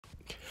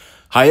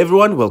Hi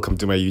everyone, welcome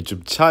to my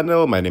YouTube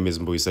channel. My name is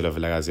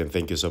Vilakazi-His and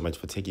thank you so much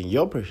for taking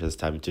your precious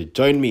time to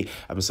join me.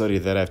 I'm sorry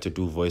that I have to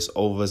do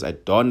voiceovers. I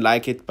don't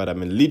like it, but I'm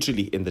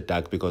literally in the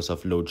dark because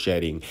of load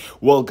shedding.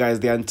 Well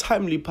guys, the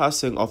untimely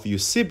passing of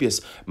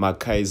Eusebius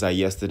McKaiser's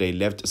yesterday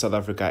left South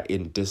Africa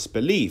in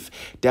disbelief.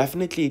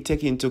 Definitely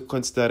taking into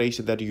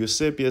consideration that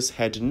Eusebius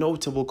had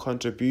notable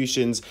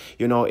contributions,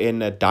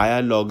 in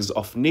dialogues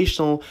of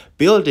national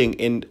building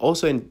and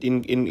also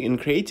in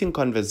creating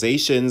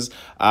conversations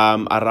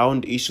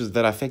around issues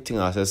that are affecting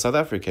us as South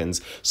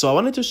Africans. So I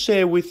wanted to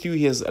share with you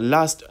his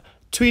last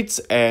tweets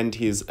and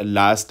his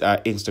last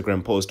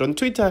Instagram post. On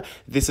Twitter,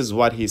 this is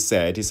what he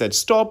said. He said,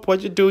 "Stop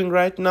what you're doing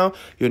right now.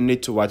 You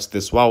need to watch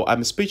this. Wow,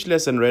 I'm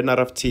speechless and ran out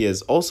of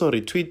tears." Also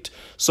retweet,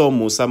 so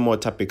Musa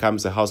Mota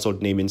becomes a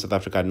household name in South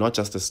Africa, not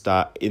just a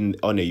star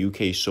on a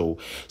UK show.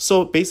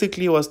 So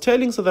basically, he was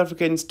telling South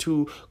Africans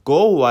to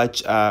go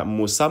watch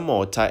Musa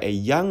Mota, a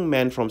young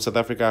man from South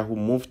Africa who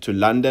moved to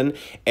London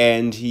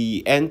and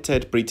he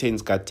entered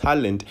Britain's Got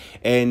Talent,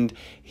 and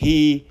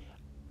he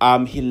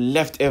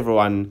left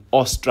everyone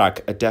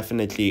awestruck,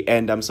 definitely.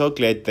 And I'm so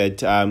glad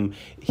that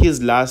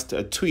his last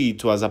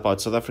tweet was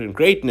about South African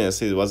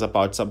greatness. It was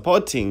about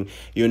supporting,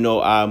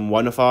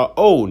 one of our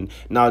own.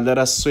 Now, let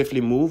us swiftly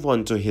move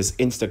on to his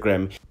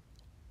Instagram.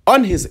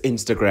 On his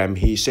Instagram,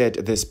 he shared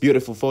this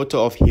beautiful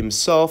photo of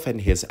himself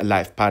and his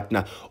life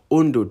partner,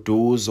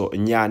 Unduduzo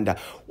Nyanda.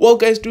 Well,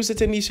 guys, do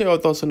certainly share your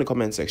thoughts in the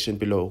comment section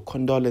below.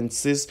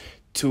 Condolences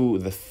to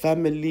the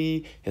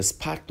family, his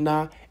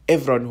partner,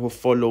 everyone who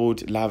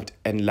followed, loved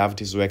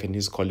his work, and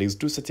his colleagues.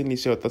 Do certainly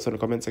share your thoughts in the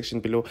comment section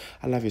below.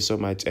 I love you so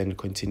much and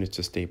continue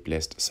to stay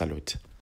blessed. Salute.